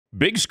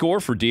Big score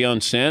for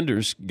Deion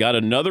Sanders. Got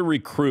another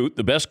recruit,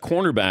 the best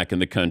cornerback in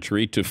the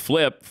country, to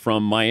flip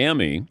from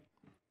Miami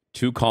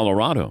to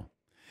Colorado.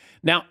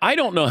 Now, I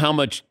don't know how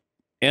much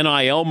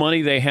NIL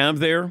money they have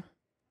there.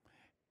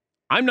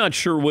 I'm not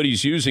sure what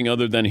he's using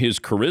other than his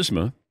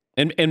charisma,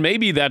 and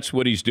maybe that's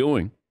what he's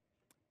doing.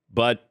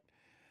 But,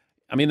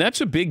 I mean, that's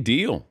a big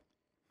deal.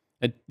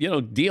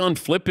 Deion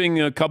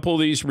flipping a couple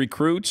of these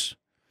recruits.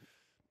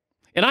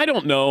 And I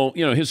don't know,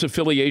 his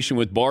affiliation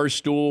with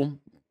Barstool.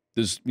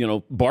 Does,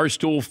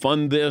 Barstool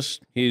fund this?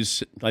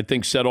 He's, I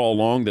think, said all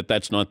along that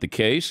that's not the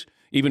case,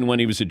 even when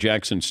he was at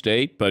Jackson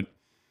State. But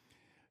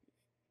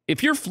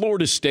if you're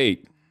Florida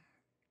State,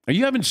 are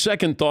you having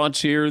second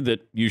thoughts here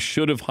that you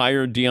should have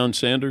hired Deion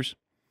Sanders?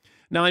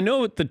 Now, I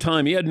know at the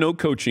time he had no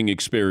coaching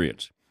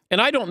experience.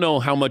 And I don't know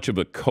how much of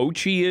a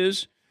coach he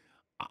is.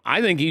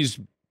 I think he's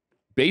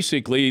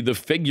basically the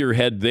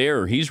figurehead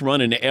there. He's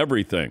running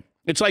everything.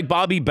 It's like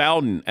Bobby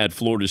Bowden at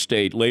Florida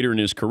State later in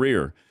his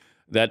career,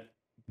 that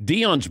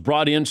Deion's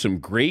brought in some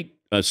great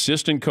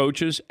assistant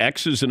coaches,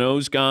 X's and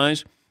O's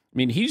guys. I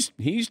mean, he's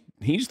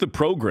the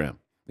program.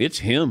 It's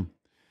him.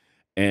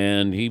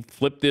 And he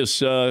flipped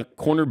this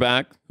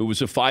cornerback who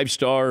was a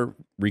 5-star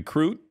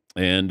recruit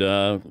and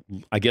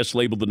I guess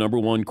labeled the number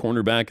 1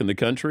 cornerback in the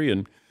country.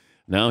 And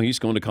now he's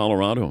going to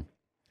Colorado.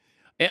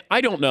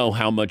 I don't know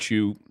how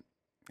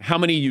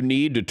many you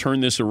need to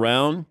turn this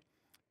around,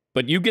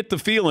 but you get the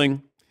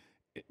feeling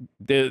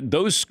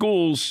those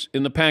schools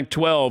in the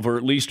Pac-12 are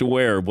at least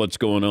aware of what's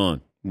going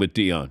on with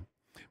Deion.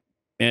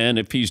 And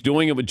if he's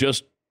doing it with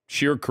just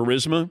sheer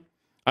charisma,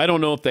 I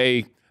don't know if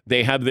they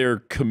have their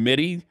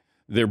committee,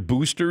 their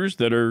boosters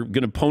that are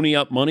going to pony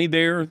up money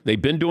there.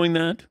 They've been doing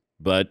that.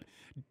 But,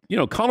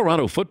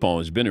 Colorado football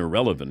has been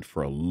irrelevant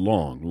for a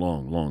long,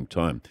 long, long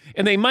time.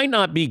 And they might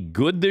not be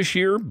good this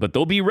year, but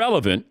they'll be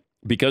relevant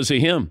because of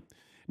him.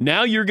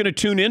 Now you're going to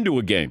tune into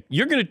a game.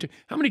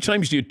 How many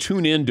times do you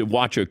tune in to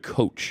watch a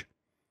coach?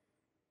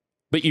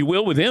 But you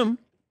will with him.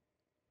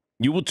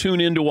 You will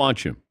tune in to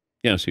watch him.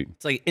 Yeah, see.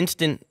 It's like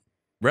instant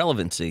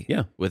relevancy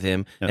with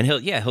him. Yeah. And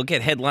he'll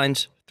get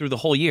headlines through the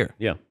whole year.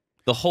 Yeah.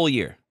 The whole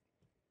year.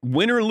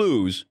 Win or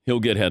lose,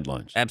 he'll get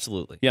headlines.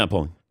 Absolutely. Yeah,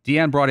 Paul.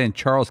 Deion brought in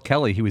Charles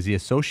Kelly. He was the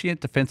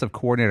associate defensive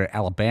coordinator at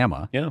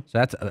Alabama. Yeah.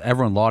 So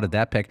everyone lauded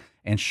that pick.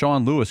 And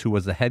Sean Lewis, who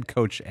was the head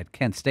coach at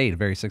Kent State, a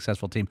very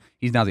successful team,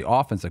 he's now the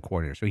offensive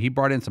coordinator. So he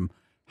brought in some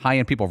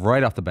high-end people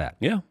right off the bat.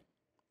 Yeah.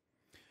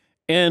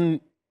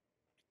 And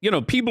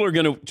people are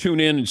going to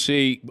tune in and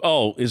see,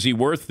 oh, is he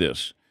worth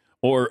this?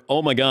 Or,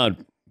 oh, my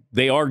God,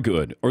 they are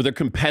good. Or they're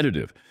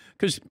competitive.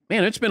 Because,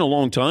 man, it's been a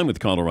long time with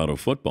Colorado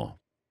football.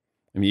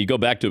 I mean, you go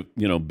back to,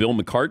 Bill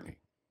McCartney.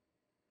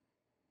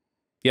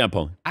 Yeah,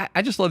 Paul.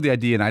 I just love the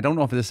idea, and I don't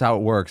know if this is how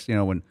it works.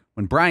 When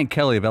Brian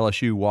Kelly of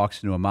LSU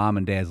walks into a mom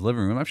and dad's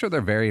living room, I'm sure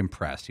they're very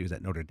impressed. He was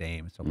at Notre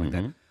Dame and stuff like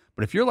that.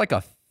 But if you're like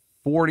a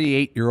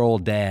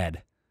 48-year-old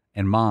dad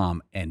and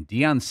mom and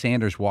Deion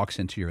Sanders walks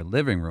into your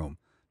living room,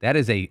 that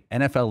is a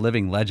NFL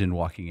living legend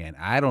walking in.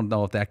 I don't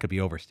know if that could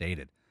be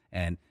overstated.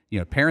 And,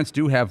 parents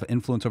do have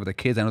influence over their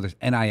kids. I know there's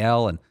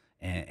NIL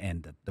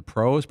and the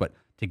pros, but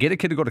to get a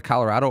kid to go to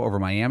Colorado over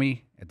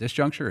Miami at this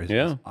juncture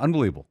is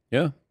unbelievable.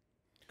 Yeah.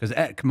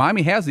 Because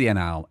Miami has the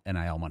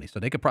NIL money, so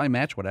they could probably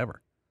match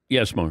whatever.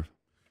 Yes, Marv.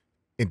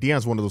 And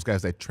Deion's one of those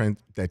guys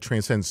that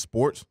transcends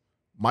sports.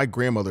 My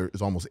grandmother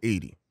is almost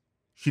 80.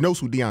 She knows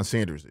who Deion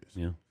Sanders is.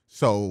 Yeah.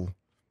 So...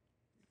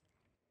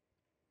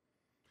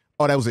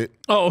 Oh, that was it.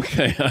 Oh,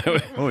 okay.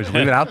 Just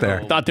leave it out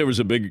there. Thought there was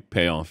a big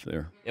payoff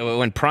there. Yeah,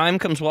 when Prime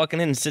comes walking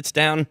in and sits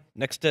down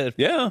next to...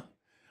 Yeah.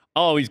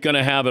 Oh, he's going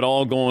to have it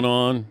all going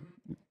on.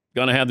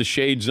 Going to have the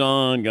shades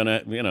on.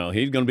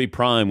 He's going to be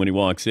Prime when he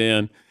walks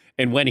in.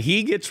 And when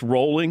he gets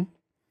rolling,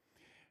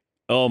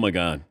 oh, my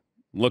God,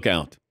 look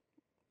out.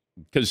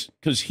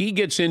 Because he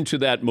gets into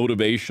that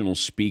motivational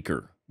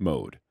speaker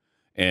mode.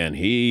 And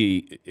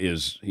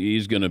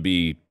he's going to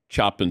be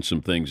chopping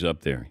some things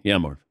up there. Yeah,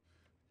 Marv.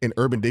 In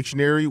Urban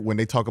Dictionary, when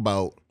they talk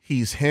about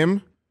he's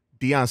him,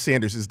 Deion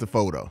Sanders is the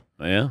photo.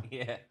 Yeah?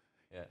 Yeah.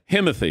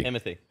 Himothy.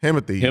 Timothy.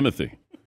 Himothy.